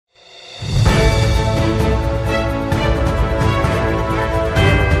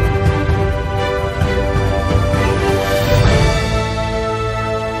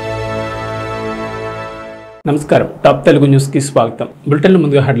నమస్కారం top Telugu news కి స్వాగతం. బులెటిన్ లో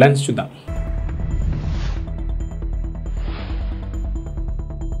ముందుగా హెడ్లైన్స్ చూద్దాం.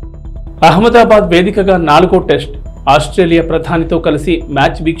 అహ్మదాబాద్ వేదికగా 4వ టెస్ట్ ఆస్ట్రేలియా ప్రధానితో కలిసి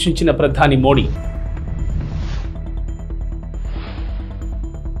మ్యాచ్ వీక్షించిన ప్రధాని మోడీ.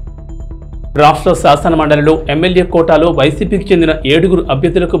 రాష్ట్ర శాసన మండలిలో ఎమ్మెల్యే కోటాలో వైసీపీకి చెందిన 7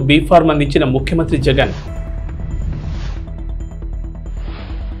 అభ్యర్థులకు బీఫార్మ్ అందించిన ముఖ్యమంత్రి జగన్.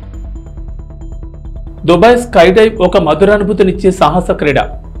 దుబాయ్ స్కై డైవ్ ఒక మధురానుభూతినిచ్చే సాహస క్రీడ.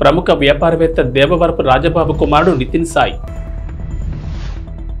 ప్రముఖ వ్యాపారవేత్త దేవవరపు రాజబాబు కుమారుడు Nitin Sai.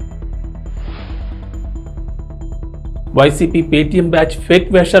 YCP Paytm batch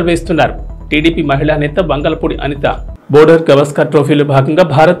fake వేషాలు వేస్తున్నారు. టీడీపీ మహిళా నేత బంగళపూడి అనిత. బోర్డర్ గవస్కర్ ట్రోఫీలో భాగంగా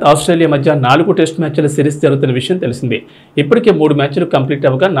భారత్ ఆస్ట్రేలియా మధ్య 4 టెస్ట్ మ్యాచ్ల సిరీస్ జరుగుతున్న విషయం తెలిసిందే. ఇప్పటికే 3 మ్యాచ్లు కంప్లీట్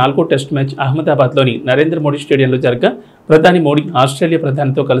అవ్వగా 4వ టెస్ట్ మ్యాచ్ అహ్మదాబాద్లోని నరేంద్ర మోడీ స్టేడియంలో జరగగా ప్రధాని మోడీ ఆస్ట్రేలియా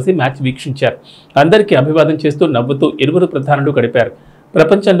ప్రధానితో కలిసి మ్యాచ్ వీక్షించారు. అందరికీ అభివాదం చేస్తూ నవ్వుతూ ఇరువురు ప్రధానులు గడిపారు.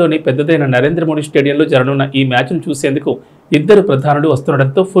 ప్రపంచంలోని పెద్దదైన నరేంద్ర మోడీ స్టేడియంలో జరగనున్న ఈ మ్యాచ్ను చూసేందుకు 2 ప్రధానులు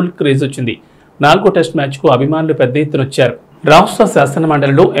వస్తుండటంతో ఫుల్ క్రేజ్ వచ్చింది. 4వ టెస్ట్ మ్యాచ్కు అభిమానులు పెద్ద ఎత్తున వచ్చారు. రాష్ట్ర శాసన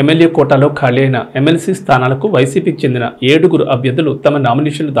మండలిలో ఎమ్మెల్యే కోటాలో ఖాళీ అయిన ఎమ్మెల్సీ స్థానాలకు వైసీపీకి చెందిన 7 అభ్యర్థులు తమ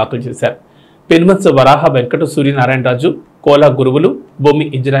నామినేషన్లు దాఖలు చేశారు. పెనుమత్స వరాహ వెంకట సూర్యనారాయణరాజు, కోలా గురువులు, బొమ్మి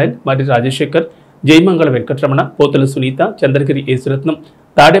ఇజ్రాయెల్, మరి రాజశేఖర్, జయమంగళ వెంకటరమణ, పోతల సునీత, చంద్రగిరి యేసురత్నం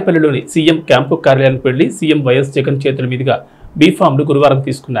తాడేపల్లిలోని సీఎం క్యాంపు కార్యాలయానికి వెళ్లి సీఎం వైఎస్ జగన్ చేతుల మీదుగా బీఫామ్లు గురువారం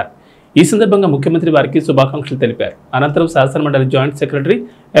తీసుకున్నారు. ఈ సందర్భంగా ముఖ్యమంత్రి వారికి శుభాకాంక్షలు తెలిపారు. అనంతరం శాసనమండలి జాయింట్ సెక్రటరీ,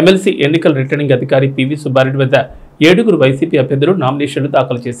 ఎమ్మెల్సీ ఎన్నికల రిటర్నింగ్ అధికారి పివి సుబ్బారెడ్డి వద్ద 7 వైసీపీ అభ్యర్థులు నామినేషన్లు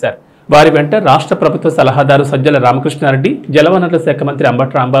దాఖలు చేశారు. వారి వెంట రాష్ట్ర ప్రభుత్వ సలహాదారు సజ్జల రామకృష్ణారెడ్డి, జలవనరుల శాఖ మంత్రి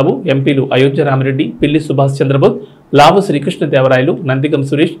అంబటి రాంబాబు, ఎంపీలు అయోధ్య రామిరెడ్డి, పిల్లి సుభాష్ చంద్రబోస్, లావు శ్రీకృష్ణదేవరాయలు, నందిగం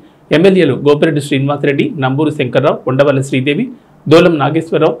సురేష్, ఎమ్మెల్యేలు గోపిరెడ్డి శ్రీనివాసరెడ్డి, నంబూరు శంకర్రావు, ఉండవల్లి శ్రీదేవి, దోలం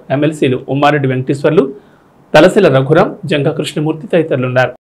నాగేశ్వరరావు, ఎమ్మెల్సీలు ఉమ్మారెడ్డి వెంకటేశ్వర్లు, తలసిల రఘురాం, జంగా కృష్ణమూర్తి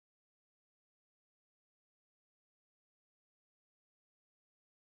తదితరులున్నారు.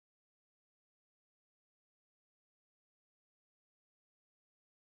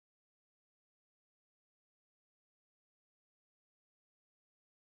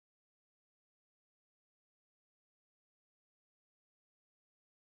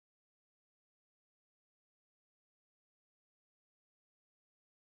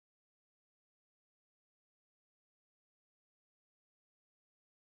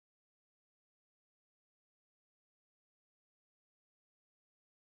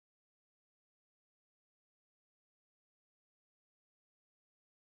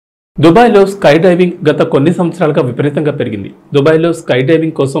 దుబాయ్లో స్కై డైవింగ్ గత కొన్ని సంవత్సరాలుగా విపరీతంగా పెరిగింది. దుబాయ్లో స్కై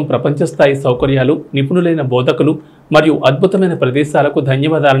డైవింగ్ కోసం ప్రపంచ స్థాయి సౌకర్యాలు, నిపుణులైన బోధకులు మరియు అద్భుతమైన ప్రదేశాలకు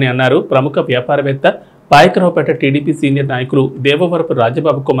ధన్యవాదాలని అన్నారు ప్రముఖ వ్యాపారవేత్త, పాయకరావుపేట టీడీపీ సీనియర్ నాయకులు దేవవరపు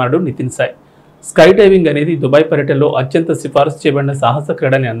రాజబాబు కుమారుడు నితిన్ సాయి. స్కై డైవింగ్ అనేది దుబాయ్ పర్యటనలో అత్యంత సిఫారసు చేయబడిన సాహస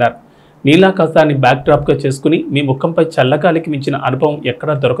క్రీడని అన్నారు. నీలాకాశాన్ని బ్యాక్ డ్రాప్గా చేసుకుని మీ ముఖంపై చల్లగాలికి మించిన అనుభవం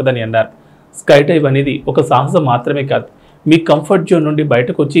ఎక్కడా దొరకదని అన్నారు. స్కై డైవ్ అనేది ఒక సాహసం మాత్రమే కాదు, మీ కంఫర్ట్ జోన్ నుండి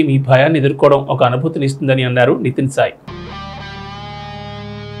బయటకు వచ్చి మీ భయాన్ని ఎదుర్కోవడం ఒక అనుభూతిని ఇస్తుందని అన్నారు Nitin Sai.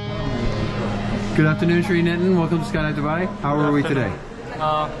 Good afternoon, Shri Nitin. Welcome to Skydive Dubai. How are we today?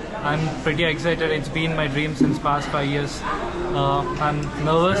 I'm pretty excited. It's been my dream since past 5 years. I'm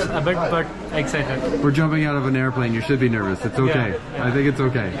nervous a bit, but excited. We're jumping out of an airplane. You should be nervous. It's okay. Yeah. I think it's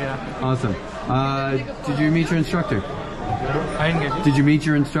okay. Yeah. Awesome. Did you meet your instructor? I didn't get it. Did you meet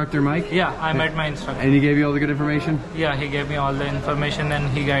your instructor, Mike? Yeah, I met my instructor. And he gave you all the good information? Yeah, he gave me all the information and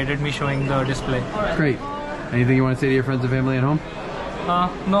he guided me showing the display. Great. Anything you want to say to your friends and family at home?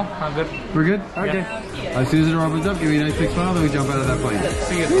 No, I'm good. We're good? Okay. As soon as the door opens up, give me a nice big smile, then we jump out of that plane.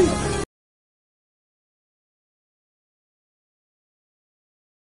 See you.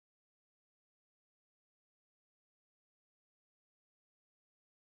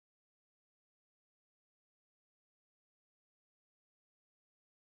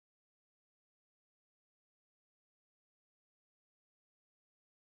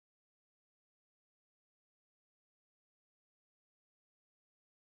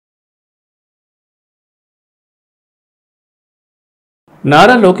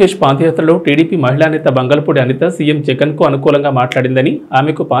 Nara Lokesh పాదయాత్రలో TDP మహిళా నేత బంగళపూడి Anitha CM జగన్కు అనుకూలంగా మాట్లాడిందని,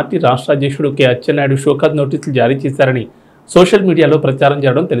 ఆమెకు party రాష్ట్ర అధ్యక్షుడు K Atchannaidu show cause నోటీసులు జారీ చేశారని సోషల్ మీడియాలో ప్రచారం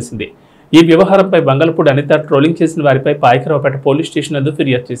చేయడం తెలిసిందే. ఈ వ్యవహారంపై బంగళపూడి అనిత ట్రోలింగ్ చేసిన వారిపై పాయకరావుపేట పోలీస్ స్టేషన్ నందు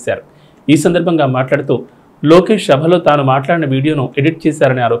ఫిర్యాదు చేశారు. ఈ సందర్భంగా మాట్లాడుతూ లోకేష్ సభలో తాను మాట్లాడిన వీడియోను ఎడిట్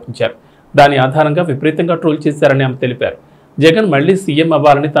చేశారని ఆరోపించారు. దాని ఆధారంగా విపరీతంగా ట్రోల్ చేశారని ఆమె తెలిపారు. జగన్ మళ్లీ సీఎం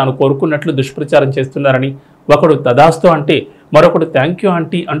అవ్వాలని తాను కోరుకున్నట్లు దుష్ప్రచారం చేస్తున్నారని, ఒకడు తదాస్తు అంటే మరొకడు థ్యాంక్ యూ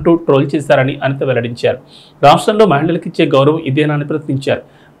ఆంటీ అంటూ ట్రోల్ చేశారని అనిత వెల్లడించారు. రాష్ట్రంలో మహిళలకు ఇచ్చే గౌరవం ఇదేనా అని ప్రశ్నించారు.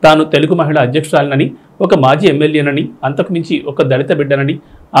 తాను తెలుగు మహిళా అధ్యక్షురాలనని, ఒక మాజీ ఎమ్మెల్యేనని, అంతకుమించి ఒక దళిత బిడ్డనని,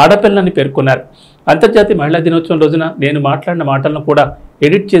 ఆడపిల్లని పేర్కొన్నారు. అంతర్జాతీయ మహిళా దినోత్సవం రోజున నేను మాట్లాడిన మాటలను కూడా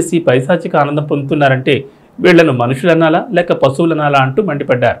ఎడిట్ చేసి పైశాచిక ఆనందం పొందుతున్నారంటే వీళ్లను మనుషులనాలా లేక పశువులనాలా అంటూ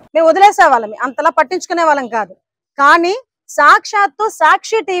మండిపడ్డారు. మేము వదిలేసే వాళ్ళం, అంతలా పట్టించుకునే వాళ్ళం కాదు. కానీ సాక్షాత్తు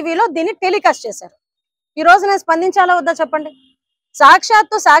సాక్షి టీవీలో దీన్ని టెలికాస్ట్ చేశారు. ఈ రోజు నేను స్పందించాలా వద్దా చెప్పండి?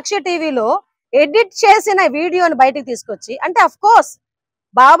 సాక్షాత్తు సాక్షి టీవీలో ఎడిట్ చేసిన వీడియోని బయటికి తీసుకొచ్చి, అంటే అఫ్ కోర్స్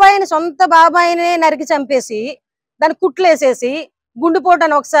బాబాయిని, సొంత బాబాయిని నరికి చంపేసి దాన్ని కుట్లేసేసి, గుండుపోటు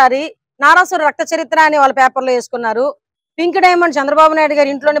అని ఒకసారి, నారాసుర రక్త చరిత్ర అని వాళ్ళ పేపర్లో వేసుకున్నారు. పింక్ డైమండ్ చంద్రబాబు నాయుడు గారి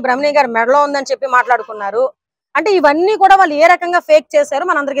ఇంట్లోని బ్రహ్మణి గారి మెడలో ఉందని చెప్పి మాట్లాడుకున్నారు. అంటే ఇవన్నీ కూడా వాళ్ళు ఏ రకంగా ఫేక్ చేశారో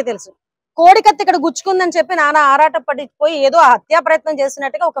మనందరికీ తెలుసు. కోడికత్తి ఇక్కడ గుచ్చుకుందని చెప్పి నానా ఆరాట పడిపోయి ఏదో హత్యా ప్రయత్నం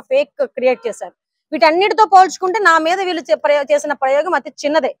చేసినట్టుగా ఒక ఫేక్ క్రియేట్ చేశారు. వీటన్నిటితో పోల్చుకుంటే నా మీద వీళ్ళు చేసిన ప్రయోగం అతి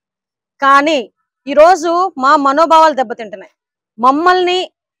చిన్నదే. కానీ ఈరోజు మా మనోభావాలు దెబ్బతింటున్నాయి. మమ్మల్ని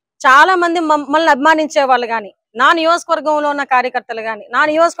చాలా మంది మమ్మల్ని అభిమానించే వాళ్ళు కానీ, నా నియోజకవర్గంలో ఉన్న కార్యకర్తలు కానీ, నా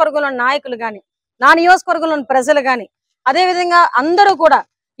నియోజకవర్గంలో ఉన్న నాయకులు కానీ, నా నియోజకవర్గంలో ఉన్న ప్రజలు కానీ, అదే విధంగా అందరూ కూడా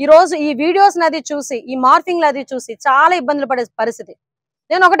ఈ రోజు ఈ వీడియోస్ నది చూసి, ఈ మార్ఫింగ్ అది చూసి చాలా ఇబ్బందులు పడే పరిస్థితి.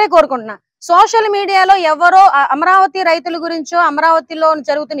 నేను ఒకటే కోరుకుంటున్నా, సోషల్ మీడియాలో ఎవరో అమరావతి రైతుల గురించో, అమరావతిలో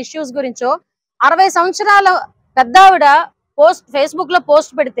జరుగుతున్న ఇష్యూస్ గురించో 60 సంవత్సరాల పెద్దావిడ ఫేస్బుక్ లో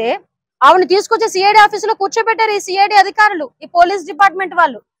పోస్ట్ పెడితే ఆవిడని తీసుకొచ్చి సిఐడి ఆఫీసులో కూర్చోబెట్టారు ఈ సిఐడి అధికారులు, ఈ పోలీస్ డిపార్ట్మెంట్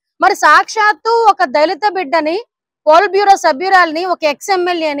వాళ్ళు. మరి సాక్షాత్తు ఒక దళిత బిడ్డని, పోల్ బ్యూరో సభ్యురాలని, ఒక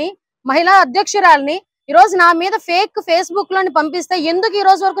ఎక్స్ఎమ్మెల్యేని, మహిళా అధ్యక్షురాలని ఈ రోజు నా మీద ఫేక్ ఫేస్బుక్ లోని పంపిస్తే ఎందుకు ఈ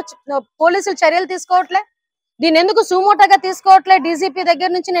రోజు వరకు పోలీసులు చర్యలు తీసుకోవట్లే? దీన్ని ఎందుకు సుమోటోగా తీసుకోవట్లే? డీజీపీ దగ్గర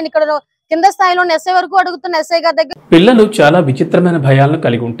నుంచి నేను ఇక్కడ కింద స్థాయిలో ఎస్ఐ వరకు అడుగుతున్న ఎస్ఐ గారి దగ్గర. పిల్లలు చాలా విచిత్రమైన భయాలను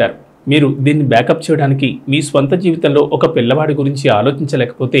కలిగి ఉంటారు. మీరు దీన్ని బ్యాకప్ చేయడానికి మీ స్వంత జీవితంలో ఒక పిల్లవాడి గురించి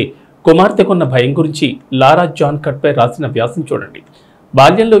ఆలోచించలేకపోతే కుమార్తెకున్న భయం గురించి లారా జాన్ కట్పై రాసిన వ్యాసం చూడండి.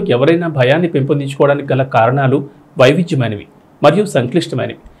 బాల్యంలో ఎవరైనా భయాన్ని పెంపొందించుకోవడానికి గల కారణాలు వైవిధ్యమైనవి మరియు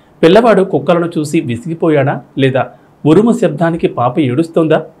సంక్లిష్టమైనవి. పిల్లవాడు కుక్కలను చూసి విసిగిపోయాడా లేదా ఉరుము శబ్దానికి పాప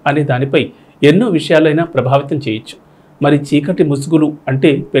ఏడుస్తోందా అనే దానిపై ఎన్నో విషయాలైనా ప్రభావితం చేయొచ్చు. మరి చీకటి ముసుగులు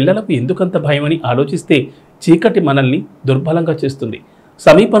అంటే పిల్లలకు ఎందుకంత భయమని ఆలోచిస్తే చీకటి మనల్ని దుర్బలంగా చేస్తుంది.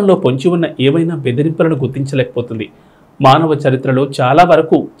 సమీపంలో పొంచి ఉన్న ఏవైనా బెదిరింపులను గుర్తించలేకపోతుంది. మానవ చరిత్రలో చాలా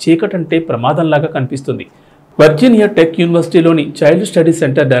వరకు చీకటంటే ప్రమాదంలాగా కనిపిస్తుంది. Virginia tech యూనివర్సిటీలోని child study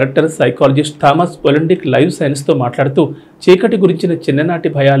centre director psychologist Thomas ఒలిండిక్ live సైన్స్తో మాట్లాడుతూ చీకటి గురించిన చిన్ననాటి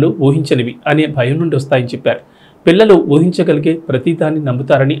భయాలు ఊహించనివి అనే భయం నుండి వస్తాయని చెప్పారు. పిల్లలు ఊహించగలిగే ప్రతిదాన్ని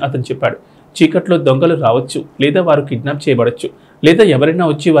నమ్ముతారని అతను చెప్పాడు. చీకట్లో దొంగలు రావచ్చు, లేదా వారు కిడ్నాప్ చేయబడచ్చు, లేదా ఎవరైనా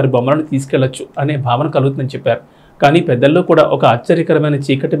వచ్చి వారి బొమ్మలను తీసుకెళ్లొచ్చు అనే భావన కలుగుతుందని చెప్పారు. కానీ పెద్దల్లో కూడా ఒక ఆశ్చర్యకరమైన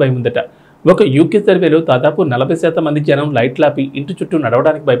చీకటి భయం ఉందట. ఒక యూకే సర్వేలో దాదాపు 40% మంది జనం లైట్లాపి ఇంటి చుట్టూ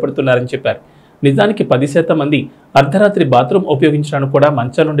నడవడానికి భయపడుతున్నారని చెప్పారు. నిజానికి 10% మంది అర్ధరాత్రి బాత్రూమ్ ఉపయోగించడానికి కూడా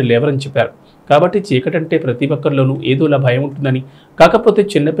మంచాల నుండి లేవరని చెప్పారు. కాబట్టి చీకటంటే ప్రతి ఒక్కరిలోనూ ఏదోలా భయం ఉంటుందని, కాకపోతే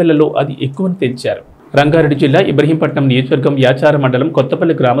చిన్నపిల్లల్లో అది ఎక్కువని తేల్చారు. రంగారెడ్డి జిల్లా ఇబ్రహీంపట్నం నియోజకవర్గం యాచార మండలం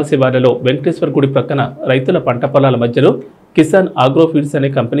కొత్తపల్లి గ్రామ శివార్లలో వెంకటేశ్వర గుడి ప్రక్కన రైతుల పంట పొలాల మధ్యలో కిసాన్ ఆగ్రో ఫీడ్స్ అనే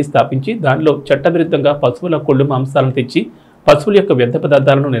కంపెనీ స్థాపించి దానిలో చట్టవిరుద్ధంగా పశువుల కొళ్ళు మాంసాలను తెచ్చి పశువుల యొక్క వ్యర్థ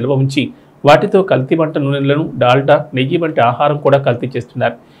పదార్థాలను నిల్వ ఉంచి వాటితో కల్తీ వంట నూనెలను, డాల్డా, నెయ్యి వంటి ఆహారం కూడా కల్తీ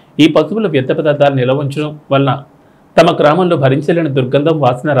చేస్తున్నారు. ఈ పశువుల వ్యర్థ పదార్థాలు నిల్వ ఉంచడం వలన తమ గ్రామంలో భరించలేని దుర్గంధం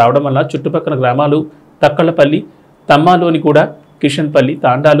వాసన రావడం వల్ల చుట్టుపక్కల గ్రామాలు తక్కళ్లపల్లి, తమ్మాలోని కూడా కిషన్పల్లి,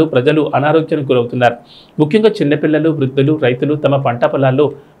 తాండాలు ప్రజలు అనారోగ్యానికి గురవుతున్నారు. ముఖ్యంగా చిన్నపిల్లలు, వృద్ధులు, రైతులు తమ పంట పొలాల్లో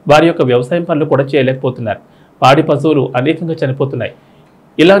వారి యొక్క వ్యవసాయం పనులు కూడా చేయలేకపోతున్నారు. పాడి పశువులు అనేకంగా చనిపోతున్నాయి.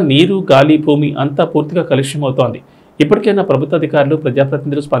 ఇలా నీరు, గాలి, భూమి అంతా పూర్తిగా కలుషితమవుతోంది. ఇప్పటికైనా ప్రభుత్వ అధికారులు,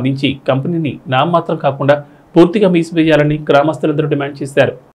 ప్రజాప్రతినిధులు స్పందించి కంపెనీని నామమాత్రం కాకుండా పూర్తిగా మూసివేయాలని గ్రామస్తులందరూ డిమాండ్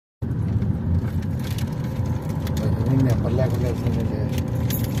చేశారు.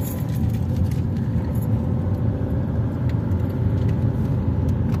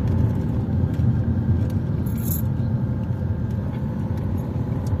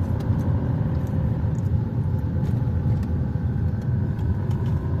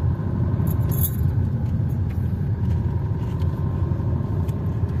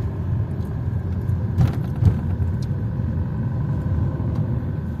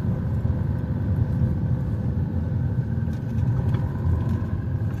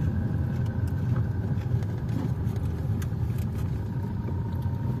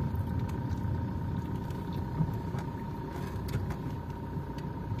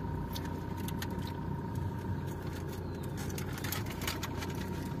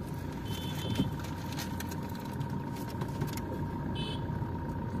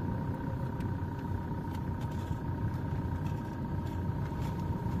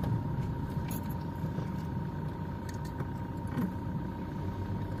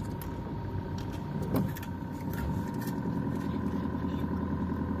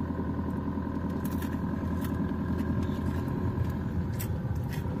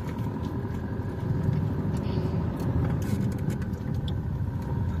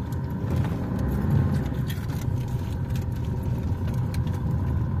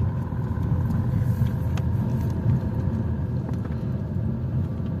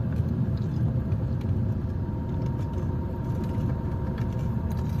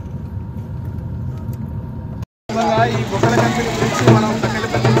 ఈ బొక్కల కంపెనీ గురించి మనం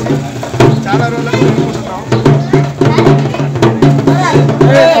తగ్గలిపల్లి నుంచి చాలా రోజులకు తెలుసుకుంటున్నాం.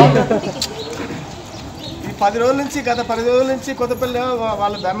 ఈ 10 రోజుల నుంచి గత 10 రోజుల నుంచి కొత్తపల్లి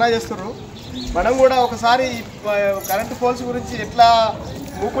వాళ్ళు ధర్నా చేస్తున్నారు. మనం కూడా ఒకసారి కరెంటు పోల్స్ గురించి ఎట్లా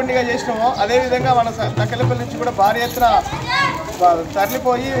మూకుండిగా చేసినామో అదేవిధంగా మన తక్కలపల్లి నుంచి కూడా భారీ ఎత్తున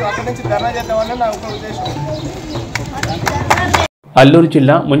తరలిపోయి అక్కడి నుంచి ధర్నా చేద్దామని నా ఒక ఉద్దేశం. అల్లూరు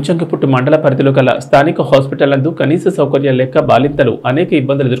జిల్లా ముంచంగిపుట్టు మండల పరిధిలో గల స్థానిక హాస్పిటల్ నందు కనీస సౌకర్యాలు లేక బాలింతలు అనేక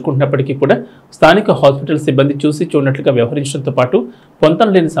ఇబ్బందులు ఎదుర్కొంటున్నప్పటికీ కూడా స్థానిక హాస్పిటల్ సిబ్బంది చూసి చూడనట్లుగా వ్యవహరించడంతో పాటు పొంతన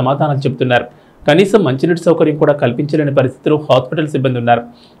లేని సమాధానాలు చెబుతున్నారు. కనీసం మంచినీటి సౌకర్యం కూడా కల్పించలేని పరిస్థితిలో హాస్పిటల్ సిబ్బంది ఉన్నారు.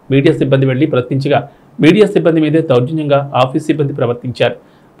 మీడియా సిబ్బంది వెళ్లి ప్రశ్నించగా మీడియా సిబ్బంది మీదే దౌర్జన్యంగా ఆఫీస్ సిబ్బంది ప్రవర్తించారు.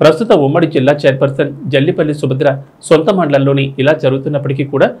 ప్రస్తుత ఉమ్మడి జిల్లా చైర్పర్సన్ జల్లిపల్లి సుభద్ర సొంత మండలంలోని ఇలా జరుగుతున్నప్పటికీ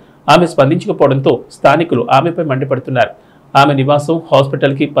కూడా ఆమె స్పందించకపోవడంతో స్థానికులు ఆమెపై మండిపడుతున్నారు. ఆమె నివాసం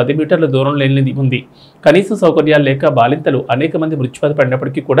హాస్పిటల్కి 10 మీటర్ల దూరం లేనిది ఉంది. కనీస సౌకర్యాలు లేక బాలింతలు అనేక మంది మృత్యువాత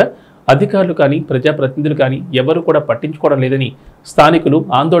పడినప్పటికీ కూడా అధికారులు కానీ ప్రజాప్రతినిధులు కానీ ఎవరు కూడా పట్టించుకోవడం లేదని స్థానికులు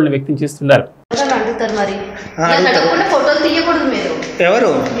ఆందోళన వ్యక్తం చేస్తున్నారు. ఎవరు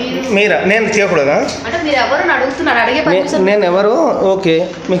మీరా? నేను చేయకూడదా? నేను ఎవరు? ఓకే,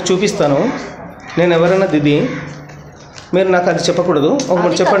 మీకు చూపిస్తాను. నేను ఎవరైనా దిది, మీరు నాకు అది చెప్పకూడదు.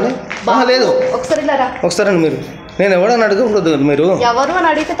 ఒకటి చెప్పండి. లేదు ఒకసారి మీరు నేను ఎవడని అడగకూడదు. మీరు ఎవరు అని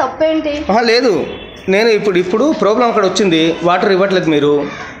అడిగితే తప్పేంటి? లేదు, నేను ఇప్పుడు ప్రాబ్లం అక్కడ వచ్చింది. వాటర్ ఇవ్వట్లేదు, మీరు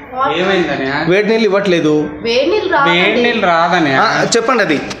వేడి నీళ్ళు ఇవ్వట్లేదు. చెప్పండి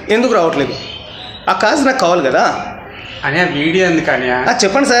అది ఎందుకు రావట్లేదు? ఆ కాజు నాకు కావాలి కదా అని వీడియో ఎందుకని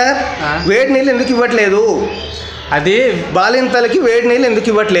చెప్పండి సార్. వేడి నీళ్ళు ఎందుకు ఇవ్వట్లేదు? అది బాలింతలకి వేడి నీళ్ళు ఎందుకు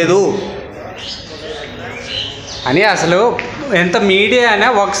ఇవ్వట్లేదు అని అసలు ఎంత మీడియా అయినా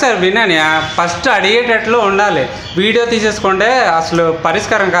ఒకసారి వినని ఫస్ట్ అడిగేటట్లు ఉండాలి. వీడియో తీసేసుకుంటే అసలు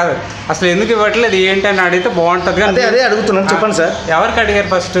పరిష్కారం కాదు. అసలు ఎందుకు ఇవ్వట్లేదు ఏంటి అని అడిగితే బాగుంటుంది. అదే అడుగుతున్నాను, చెప్పండి సార్. ఎవరికి అడిగారు?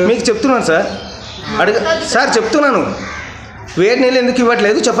 ఫస్ట్ మీకు చెప్తున్నాను సార్. సార్ చెప్తున్నాను, వేడి నీళ్ళు ఎందుకు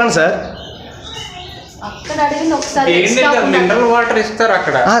ఇవ్వట్లేదు చెప్పండి సార్. మినరల్ వాటర్ ఇస్తారు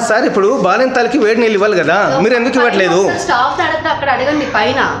అక్కడ. సార్ ఇప్పుడు బాలింతలకి వేడి నీళ్ళు ఇవ్వాలి కదా, మీరు ఎందుకు ఇవ్వట్లేదు?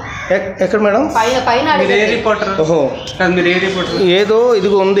 ఎక్కడ మేడం? ఓహో, ఏదో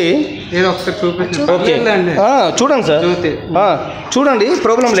ఇదిగో ఉంది, ఏదో ఒకసారి చూపించండి. ఓకే చూడండి సార్, చూడండి,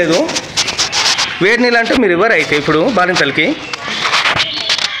 ప్రాబ్లం లేదు. వేడి నీళ్ళు అంటే మీరు ఇవ్వరు అయితే ఇప్పుడు బాలింతలకి.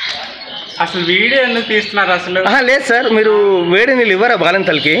 అసలు వీడియో ఎందుకు తీస్తున్నారు అసలు? లేదు సార్, మీరు వేడి నీళ్ళు ఇవ్వరా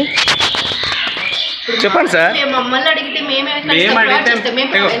బాలింతలకి? చెప్పండి సార్.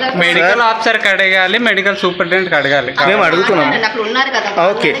 మెడికల్ ఆఫీసర్కి అడగాలి, మెడికల్ సూపరింటెండెంట్కి అడగాలి. మేము అడుగుతున్నాం.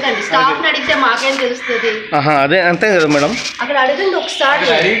 ఓకే, అదే అంతే కదా మేడం.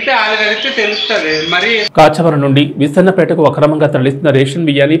 అడిగితే తెలుస్తుంది. మరి కాచవరం నుండి విసన్నపేటకు అక్రమంగా తరలిస్తున్న రేషన్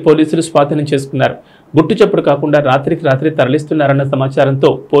బియ్యాన్ని పోలీసులు స్వాధీనం చేసుకున్నారు. గుట్టు చప్పుడు కాకుండా రాత్రికి రాత్రి తరలిస్తున్నారన్న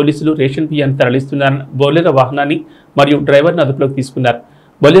సమాచారంతో పోలీసులు రేషన్ బియ్యాన్ని తరలిస్తున్నారన్న బోలెరో వాహనాన్ని మరియు డ్రైవర్ను అదుపులోకి తీసుకున్నారు.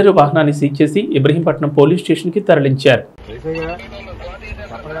 బొలెరో వాహనాన్ని సీజ్ చేసి ఇబ్రహీంపట్నం పోలీస్ స్టేషన్కి తరలించారు.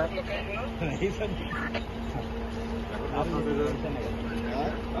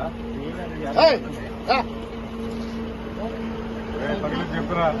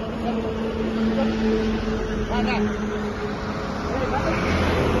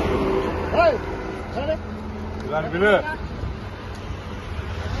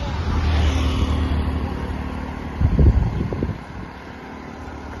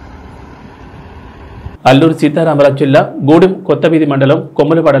 అల్లూరు సీతారామరాజు జిల్లా గూడెం కొత్తవీధి మండలం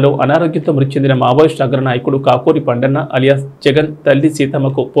కొమ్మలవాడలో అనారోగ్యంతో మృతి చెందిన మావోయిస్టు అగ్రనాయకుడు కాకూరి పండన్న అలియాస్ జగన్ తల్లి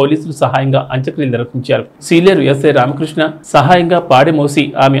సీతమ్మకు పోలీసులు సహాయంగా అంత్యక్రియలు నిర్వహించారు. సీలేరు ఎస్ఐ రామకృష్ణ సహాయంగా పాడెమోసి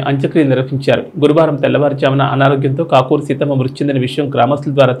ఆమె అంత్యక్రియలు నిర్వహించారు. గురువారం తెల్లవారుజామున అనారోగ్యంతో కాకూరి సీతమ్మ మృతి చెందిన విషయం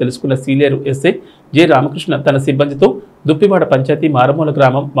గ్రామస్తుల ద్వారా తెలుసుకున్న సీలేరు ఎస్ఐ జె రామకృష్ణ తన సిబ్బందితో దుప్పివాడ పంచాయతీ మారమూల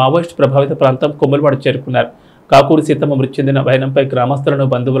గ్రామం మావోయిస్టు ప్రభావిత ప్రాంతం కొమ్మలవాడ చేరుకున్నారు. కాకూరి సీతమ్మ మృతి చెందిన వైనంపై గ్రామస్తులను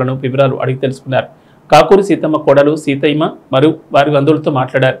బంధువులను వివరాలు అడిగి తెలుసుకున్నారు. కాకూరి సీతమ్మ కోడలు సీతయ్యమ్మ మరియు వారి బంధువులతో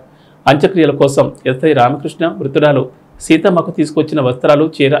మాట్లాడారు. అంత్యక్రియల కోసం ఎస్ఐ రామకృష్ణ మృతురాలు సీతమ్మకు తీసుకొచ్చిన వస్త్రాలు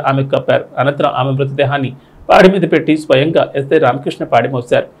చీర ఆమెకు కప్పారు. అనంతరం ఆమె మృతదేహాన్ని పాడి మీద పెట్టి స్వయంగా ఎస్ఐ రామకృష్ణ పాడి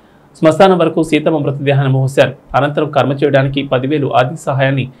మోశారు. శ్మశానం వరకు సీతమ్మ మృతదేహాన్ని మోశారు. అనంతరం కర్మ చేయడానికి 10,000 ఆర్థిక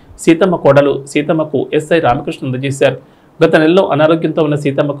సహాయాన్ని సీతమ్మ కోడలు సీతమ్మకు ఎస్ఐ రామకృష్ణ అందజేశారు. గత నెలలో అనారోగ్యంతో ఉన్న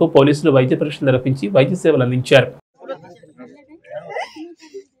సీతమ్మకు పోలీసులు వైద్య పరీక్షలు నిర్వహించి వైద్య సేవలు అందించారు.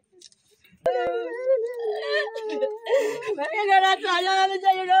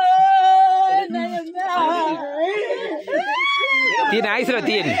 तीन आइस रो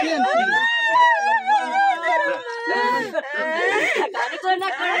तीन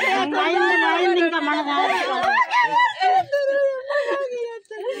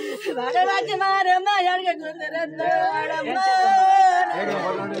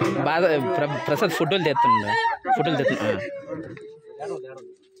బాగా ప్రసాద్ ఫోటోలు తెస్తున్నా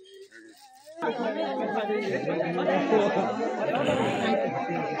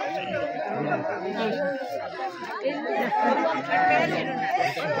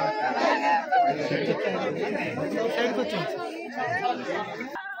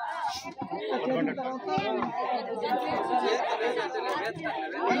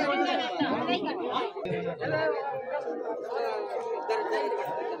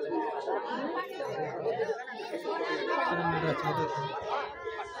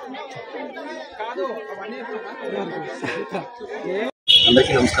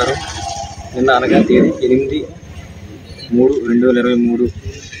అందరికీ నమస్కారం. నిన్న అనగా తేదీ 8/3/2023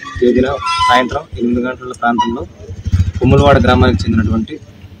 తేదీన సాయంత్రం 8 గంటల ప్రాంతంలో కుమ్మలవాడ గ్రామానికి చెందినటువంటి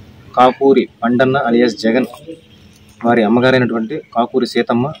కాకూరి పండన్న అలియాస్ జగన్ వారి అమ్మగారైనటువంటి కాకూరి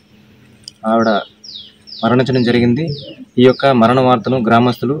సీతమ్మ ఆవిడ మరణించడం జరిగింది. ఈ యొక్క మరణ వార్తను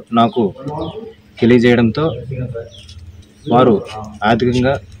గ్రామస్తులు నాకు తెలియజేయడంతో వారు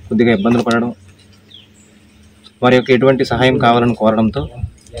ఆర్థికంగా కొద్దిగా ఇబ్బందులు పడడం, వారి యొక్క ఎటువంటి సహాయం కావాలని కోరడంతో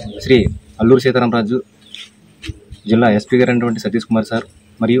శ్రీ అల్లూరు సీతారామరాజు జిల్లా ఎస్పీ గారు అయినటువంటి సతీష్ కుమార్ సార్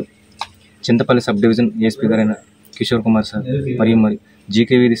మరియు చింతపల్లి సబ్ డివిజన్ ఏఎస్పీ గారైన కిషోర్ కుమార్ సార్ మరియు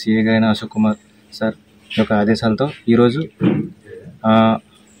జీకే వీధి సిఐ గారైన అశోక్ కుమార్ సార్ యొక్క ఆదేశాలతో ఈరోజు ఆ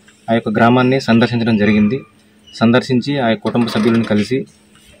యొక్క గ్రామాన్ని సందర్శించడం జరిగింది. సందర్శించి ఆ కుటుంబ సభ్యులను కలిసి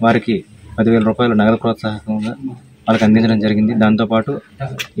వారికి 10,000 రూపాయలు నగదు ప్రోత్సాహకంగా వాళ్ళకి అందించడం జరిగింది. దాంతోపాటు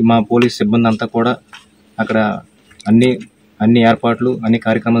మా పోలీస్ సిబ్బంది అంతా కూడా అక్కడ అన్ని ఏర్పాట్లు అన్ని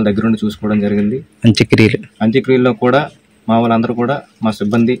కార్యక్రమాల దగ్గరుండి చూసుకోవడం జరిగింది. అంత్యక్రియల్లో కూడా మా వాళ్ళందరూ కూడా మా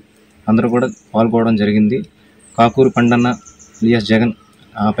సిబ్బంది అందరూ కూడా పాల్గొనడం జరిగింది. కాకూరి పండన్న అలియాస్ జగన్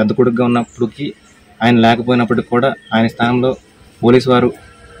పెద్ద కొడుకుగా ఉన్నప్పటికీ ఆయన లేకపోయినప్పటికీ కూడా ఆయన స్థానంలో పోలీసు వారు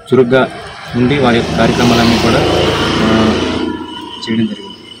చురుగ్గా ఉండి వారి యొక్క కార్యక్రమాలన్నీ కూడా చేయడం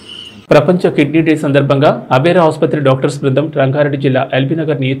జరిగింది. ప్రపంచ కిడ్నీ డే సందర్భంగా అవేరా ఆసుపత్రి డాక్టర్స్ బృందం రంగారెడ్డి జిల్లా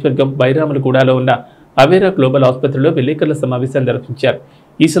ఎల్బీనగర్ నియోజకవర్గం బైరాములగూడలో ఉన్న అవేరా గ్లోబల్ ఆసుపత్రిలో విలేకరుల సమావేశాన్ని నిర్వహించారు.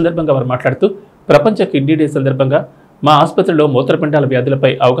 ఈ సందర్భంగా వారు మాట్లాడుతూ ప్రపంచ కిడ్నీ డే సందర్భంగా మా ఆసుపత్రిలో మూత్రపిండాల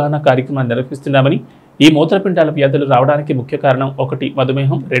వ్యాధులపై అవగాహన కార్యక్రమాన్ని నిర్వహిస్తున్నామని, ఈ మూత్రపిండాల వ్యాధులు రావడానికి ముఖ్య కారణం 1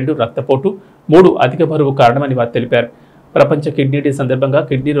 మధుమేహం, 2 రక్తపోటు, 3 అధిక బరువు కారణమని వారు తెలిపారు. ప్రపంచ కిడ్నీ డే సందర్భంగా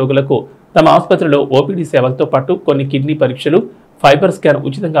కిడ్నీ రోగులకు తమ ఆసుపత్రిలో ఓపీడీ సేవలతో పాటు కొన్ని కిడ్నీ పరీక్షలు, ఫైబర్ స్కాన్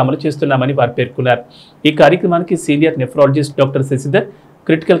ఉచితంగా అమలు చేస్తున్నామని వారు పేర్కొన్నారు. ఈ కార్యక్రమానికి senior nephrologist doctor Shashidhar,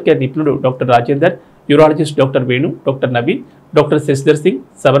 critical care నిపుణుడు doctor Rajender, urologist doctor Venu, doctor Naveen, doctor Shashidhar Singh,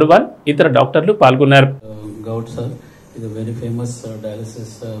 Sabharwal, ఇతర డాక్టర్లు పాల్గొన్నారు. Gout sir is a very famous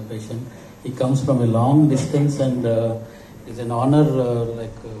dialysis patient. He comes from a long distance and it's an honor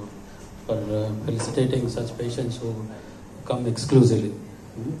for felicitating such patients who come exclusively.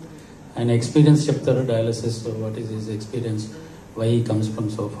 And experience chapter dialysis, so what is his experience, why he comes from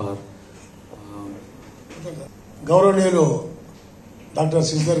so far. గౌరవనీయులు doctor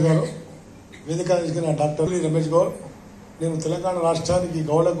Sridhar గారు, వేదిక doctor Ramesh Goud, నేను తెలంగాణ రాష్ట్రానికి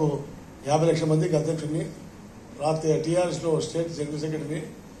గౌడకు 50 లక్షల మందికి అధ్యక్షుడిని, టీఆర్ఎస్లో state general సెక్రటరీని,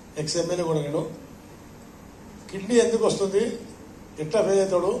 ఎక్స్ఎమ్మెల్యే కూడా. నేను కిడ్నీ ఎందుకు వస్తుంది, ఎట్లా ఫెయిల్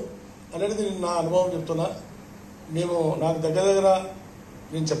అవుతాడు అనేది నేను నా అనుభవం చెప్తున్నా. నాకు దగ్గర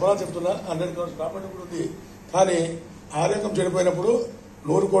నేను చెప్తున్నా 100 కాబట్టి కూడా ఉంది. కానీ ఆరోగ్యం చెడిపోయినప్పుడు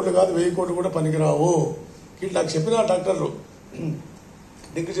 100 కోట్లు కాదు 1000 కోట్లు కూడా పనికిరావు. నాకు చెప్పిన డాక్టర్లు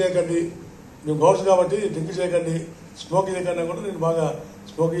డ్రింక్ చేయకండి, మేము గౌడ్స్ కాబట్టి డ్రింక్ చేయకండి, స్మోక్ చేయకుండా కూడా నేను బాగా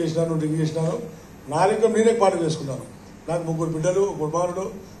స్మోక్ చేసినాను, డ్రింక్ చేసినాను. నా ఆరోగ్యం నేనే పాటు చేసుకున్నాను. నాకు 3 బిడ్డలు, కుమారుడు,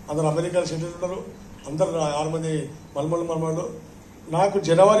 అందరు అమెరికాలో సెటిల్ ఉన్నారు, అందరు 6 మంది మల్మళ్ళు. నాకు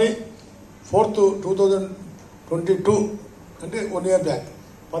జనవరి 4th 2022 అంటే 1 year బ్యాక్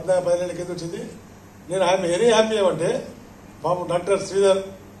 14-15 కింద వచ్చింది. నేను ఐఎమ్ వెరీ హ్యాపీ ఏమంటే బాబు డాక్టర్ శ్రీధర్,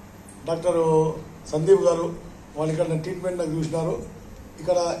 డాక్టర్ సందీప్ గారు వాళ్ళు ఇక్కడ ట్రీట్మెంట్ నాకు చూసినారు.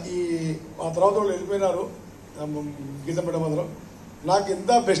 ఇక్కడ ఆ తర్వాత వాళ్ళు వెళ్ళిపోయినారు గీతపేట మందిరం. నాకు ఎంత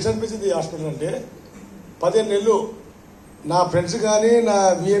బెస్ట్ అనిపించింది ఈ హాస్పిటల్ అంటే 15 నెలలు నా ఫ్రెండ్స్ కానీ నా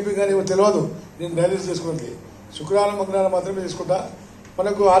విఐపీ కానీ తెలియదు నేను డయాలిసిస్ చేసుకున్నది. శుక్రవారం మంగళవారం మాత్రమే తీసుకుంటా.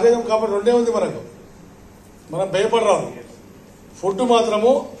 మనకు ఆరోగ్యం కాబట్టి 2 ఉంది మనకు, మనం భయపడరాదు. ఫుడ్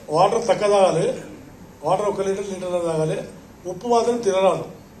మాత్రము వాటర్ తక్కువ తాగాలి, వాటర్ 1 లీటర్ తాగాలి, ఉప్పు మాత్రం తినరాదు.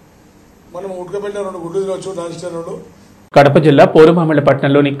 మనం ఉడకబెట్టిన 2 గుడ్లు తినవచ్చు, నాన్ స్టిక్ 2. కడప జిల్లా పోరుమామిళ్ల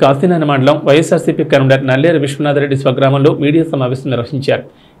పట్టణంలోని కాశీనాథ మండలం వైఎస్ఆర్సీపీ కన్వీనర్ నల్లేరు విశ్వనాథరెడ్డి స్వగ్రామంలో మీడియా సమావేశం నిర్వహించారు.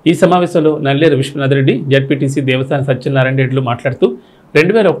 ఈ సమావేశంలో నల్లేరు విశ్వనాథరెడ్డి, జడ్పీటీసీ దేవసాని సత్యనారాయణ రెడ్డిలు మాట్లాడుతూ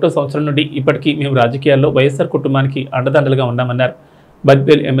 2001 సంవత్సరం నుండి ఇప్పటికీ మేము రాజకీయాల్లో వైఎస్ఆర్ కుటుంబానికి అండదండలుగా ఉన్నామన్నారు.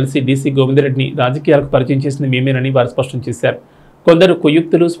 బద్వేల్ ఎమ్మెల్సీ డీసీ గోవిందరెడ్డిని రాజకీయాలకు పరిచయం చేసిన మేమేనని వారు స్పష్టం చేశారు. కొందరు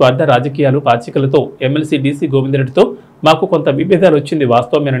కుయుక్తులు, స్వార్థ రాజకీయాలు, పాచికలతో ఎమ్మెల్సీ డీసీ గోవిందరెడ్డితో మాకు కొంత విభేదాలు వచ్చింది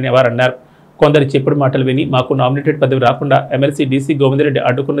వాస్తవమేనని వారన్నారు. కొందరు చెప్పుడు మాటలు విని మాకు నామినేటెడ్ పదవి రాకుండా ఎమ్మెల్సీ డీసీ గోవిందరెడ్డి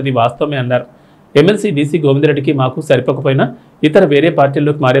అడ్డుకున్నది వాస్తవమే అన్నారు. ఎమ్మెల్సీ డీసీ గోవిందరెడ్డికి మాకు సరిపోకపోయినా ఇతర వేరే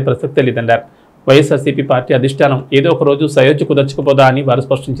పార్టీల్లోకి మారే ప్రసక్తే లేదన్నారు. వైఎస్ఆర్సీపీ పార్టీ అధిష్టానం ఏదో ఒక రోజు సయోధ్య కుదర్చుకుపోదా అని వారు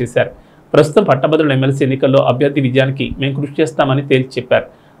స్పష్టం చేశారు. ప్రస్తుతం పట్టభద్రుల ఎమ్మెల్సీ ఎన్నికల్లో అభ్యర్థి విజయానికి మేము కృషి చేస్తామని తేల్చి చెప్పారు.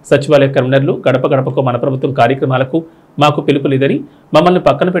 సచివాలయ కన్వీనర్లు గడప గడపకు మన ప్రభుత్వం కార్యక్రమాలకు మాకు పిలుపు లేదని, మమ్మల్ని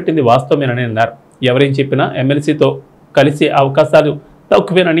పక్కన పెట్టింది వాస్తవమేనని అన్నారు. ఎవరేం చెప్పినా ఎమ్మెల్సీతో కలిసే అవకాశాలు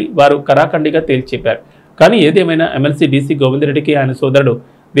తక్కువేనని వారు కరాఖండిగా తేల్చి చెప్పారు. కానీ ఏదేమైనా ఎమ్మెల్సీ డీసీ గోవిందరెడ్డికి ఆయన సోదరుడు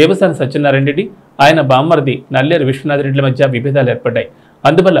దేవసాని సత్యనారాయణ రెడ్డి, ఆయన బామ్మర్ది నల్లేరు విశ్వనాథ్ రెడ్డిల మధ్య విభేదాలు ఏర్పడ్డాయి.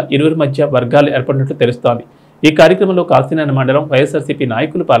 అందువల్ల ఇరువురి మధ్య వర్గాలు ఏర్పడినట్లు తెలుస్తోంది. ఈ కార్యక్రమంలో కాశీనారాయణ మండలం వైఎస్ఆర్సీపీ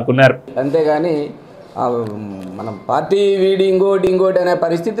నాయకులు పాల్గొన్నారు. అంతేగాని మనం పార్టీ వీడి ఇంకోటి అనే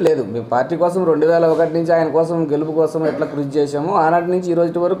పరిస్థితి లేదు. మేము పార్టీ కోసం 2001 నుంచి ఆయన కోసం గెలుపు కోసం ఎట్లా కృషి చేసామో ఆనాటి నుంచి ఈ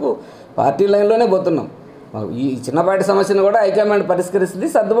రోజు వరకు పార్టీ లైన్లోనే పోతున్నాం. ఈ చిన్నపాటి సమస్యను కూడా హైకమాండ్ పరిష్కరిస్తుంది,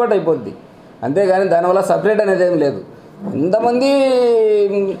 సర్దుబాటు అయిపోద్ది. అంతేగాని దానివల్ల సపరేట్ అనేది ఏం లేదు. కొంతమంది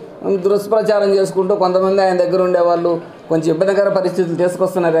దుష్ప్రచారం చేసుకుంటూ కొంతమంది ఆయన దగ్గర ఉండేవాళ్ళు కొంచెం ఇబ్బందికర పరిస్థితులు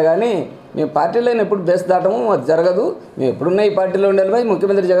తీసుకొస్తున్నారే కానీ మేము పార్టీలో ఎప్పుడు బేస్ దాటము అది జరగదు. మేము ఎప్పుడున్న ఈ పార్టీలో ఉండేవాళ్ళమే.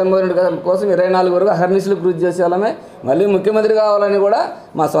 ముఖ్యమంత్రి జగన్మోహన్ రెడ్డి కోసం 24 వరకు అహర్నిశలు కృషి చేసే వాళ్ళమే. మళ్ళీ ముఖ్యమంత్రి కావాలని కూడా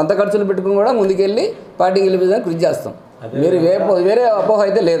మా సొంత ఖర్చులు పెట్టుకుని కూడా ముందుకెళ్ళి పార్టీ గెలిపించడానికి కృషి చేస్తాం. మీరు వేరే అపోహ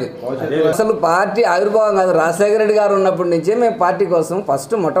అయితే లేదు. అసలు పార్టీ ఆవిర్భావం కాదు. రాజశేఖర రెడ్డి గారు ఉన్నప్పటి నుంచే మేము పార్టీ కోసం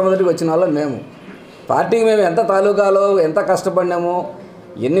ఫస్ట్ మొట్టమొదటికి వచ్చిన వాళ్ళం. మేము పార్టీకి మేము ఎంత తాలూకాలో ఎంత కష్టపడినామో,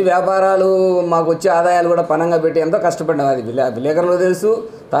 ఎన్ని వ్యాపారాలు మాకు వచ్చే ఆదాయాలు కూడా పనంగా పెట్టి ఎంతో కష్టపడినాం. అది విలేకరులకు తెలుసు,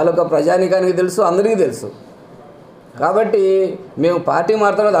 తాలూకా ప్రజానీకానికి తెలుసు, అందరికీ తెలుసు. కాబట్టి మేము పార్టీ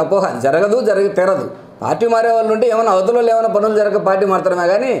మారుతున్నది అపోహ జరగదు, తీరదు. పార్టీ మారే వాళ్ళు ఉంటే ఏమైనా అవతలలో ఏమైనా పనులు జరగక పార్టీ మారుతామే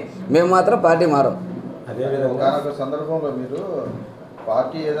కానీ మేము మాత్రం పార్టీ మారం.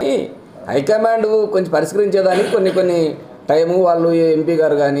 హైకమాండ్ కొంచెం పరిష్కరించేదానికి కొన్ని టైము వాళ్ళు ఎంపీ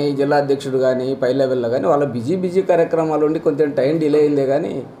గారు కానీ జిల్లా అధ్యక్షుడు కానీ పై లెవెల్లో కానీ వాళ్ళ బిజీ కార్యక్రమాలు ఉండి కొంచెం టైం డిలే అయిందే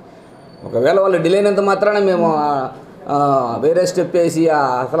కానీ ఒకవేళ వాళ్ళు డిలే అయినంత మాత్రాన మేము వేరే స్టెప్ వేసి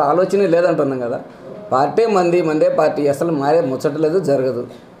అసలు ఆలోచనే లేదంటున్నాం కదా. పార్టీ మందే పార్టీ, అసలు మారే ముచ్చటలేదు, జరగదు.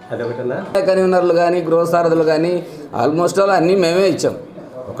 కన్వీనర్లు కానీ గృహసారథులు కానీ ఆల్మోస్ట్ ఆల్ అన్నీ మేమే ఇచ్చాం.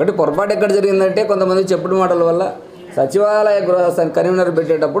 ఒకటి పొరపాటు ఎక్కడ జరిగిందంటే కొంతమంది చెప్పుడు మాటల వల్ల సచివాలయ కన్వీనర్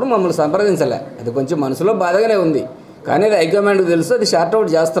పెట్టేటప్పుడు మమ్మల్ని సంప్రదించలే. అది కొంచెం మనసులో బాధగానే ఉంది. కానీ అది హైకమాండ్కి తెలుసు, అది షార్ట్ అవుట్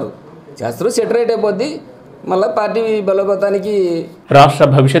చేస్తారు సెటరేట్ అయిపోద్ది. మళ్ళీ పార్టీ బలోపేతానికి రాష్ట్ర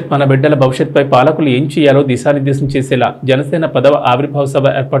భవిష్యత్ మన బిడ్డల భవిష్యత్పై పాలకులు ఏం చేయాలో దిశానిర్దేశం చేసేలా జనసేన 10వ ఆవిర్భావ సభ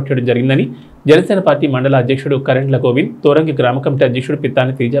ఏర్పాటు చేయడం జరిగిందని జనసేన పార్టీ మండల అధ్యక్షుడు కరెంట్ల గోవింద్, తోరంగి గ్రామ కమిటీ అధ్యక్షుడు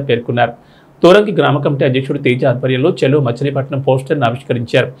పిత్తాని తేజ పేర్కొన్నారు. తోరంగి గ్రామ కమిటీ అధ్యక్షుడు తేజ ఆధ్వర్యంలో చెలో మచిలీపట్నం పోస్టర్ను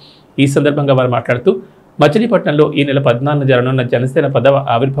ఆవిష్కరించారు. ఈ సందర్భంగా వారు మాట్లాడుతూ మచిలీపట్నంలో ఈ నెల 14న జరగనున్న జనసేన 10వ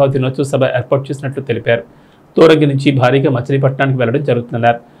ఆవిర్భావ దినోత్సవ సభ ఏర్పాటు చేసినట్లు తెలిపారు. తోరంగి నుంచి భారీగా మచిలీపట్నానికి వెళ్లడం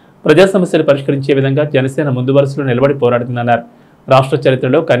జరుగుతుందన్నారు. ప్రజా సమస్యలు పరిష్కరించే విధంగా జనసేన ముందు వరుసలో నిలబడి పోరాడుతుందన్నారు. రాష్ట్ర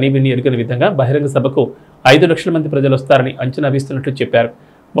చరిత్రలో కన్నీవిని ఎరుగని విధంగా బహిరంగ సభకు 5 లక్షల మంది ప్రజలు వస్తారని అంచనా వేస్తున్నట్లు చెప్పారు.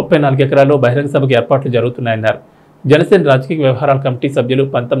 34 ఎకరాల్లో బహిరంగ సభకు ఏర్పాట్లు జరుగుతున్నాయన్నారు. జనసేన రాజకీయ వ్యవహారాల కమిటీ సభ్యులు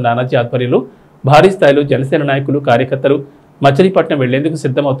పంతం నానాజీ ఆధ్వర్యంలో భారీ స్థాయిలో జనసేన నాయకులు, కార్యకర్తలు మచిలీపట్నం వెళ్లేందుకు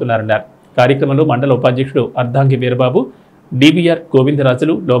సిద్ధమవుతున్నారన్నారు. కార్యక్రమంలో మండల ఉపాధ్యక్షుడు అర్ధాంగి వీరబాబు, డిబిఆర్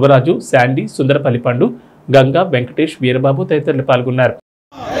గోవిందరాజులు, లోబరాజు, శాండీ, సుందరపల్లి పండు, గంగా, వెంకటేష్, వీరబాబు తదితరులు పాల్గొన్నారు.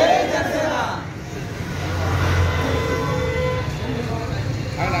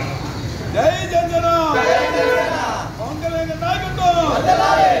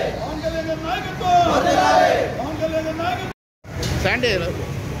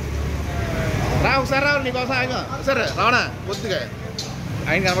 రా ఒకసారి రావు నీకోసం ఆయన సరే రావనా కొద్దిగా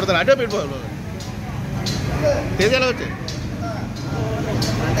ఆయన కనపడతాను అటే పెట్టుకోవాలి తేజాలో వచ్చి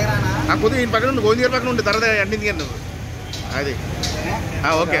కొద్దిగా ఈయన పక్కన ఉండి గోంజీగారి పక్కన ఉండి తర్వాత అండింది నువ్వు అది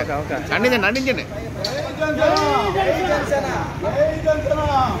ఓకే అండించండి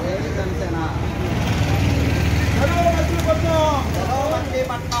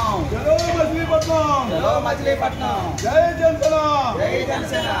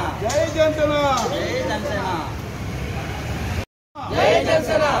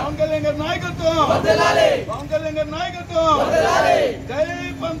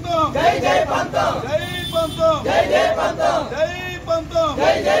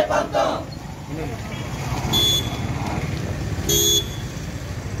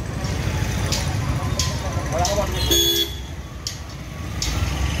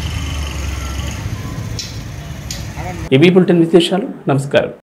ఏబీ బులెటిన్ విశేషాలు. నమస్కారం.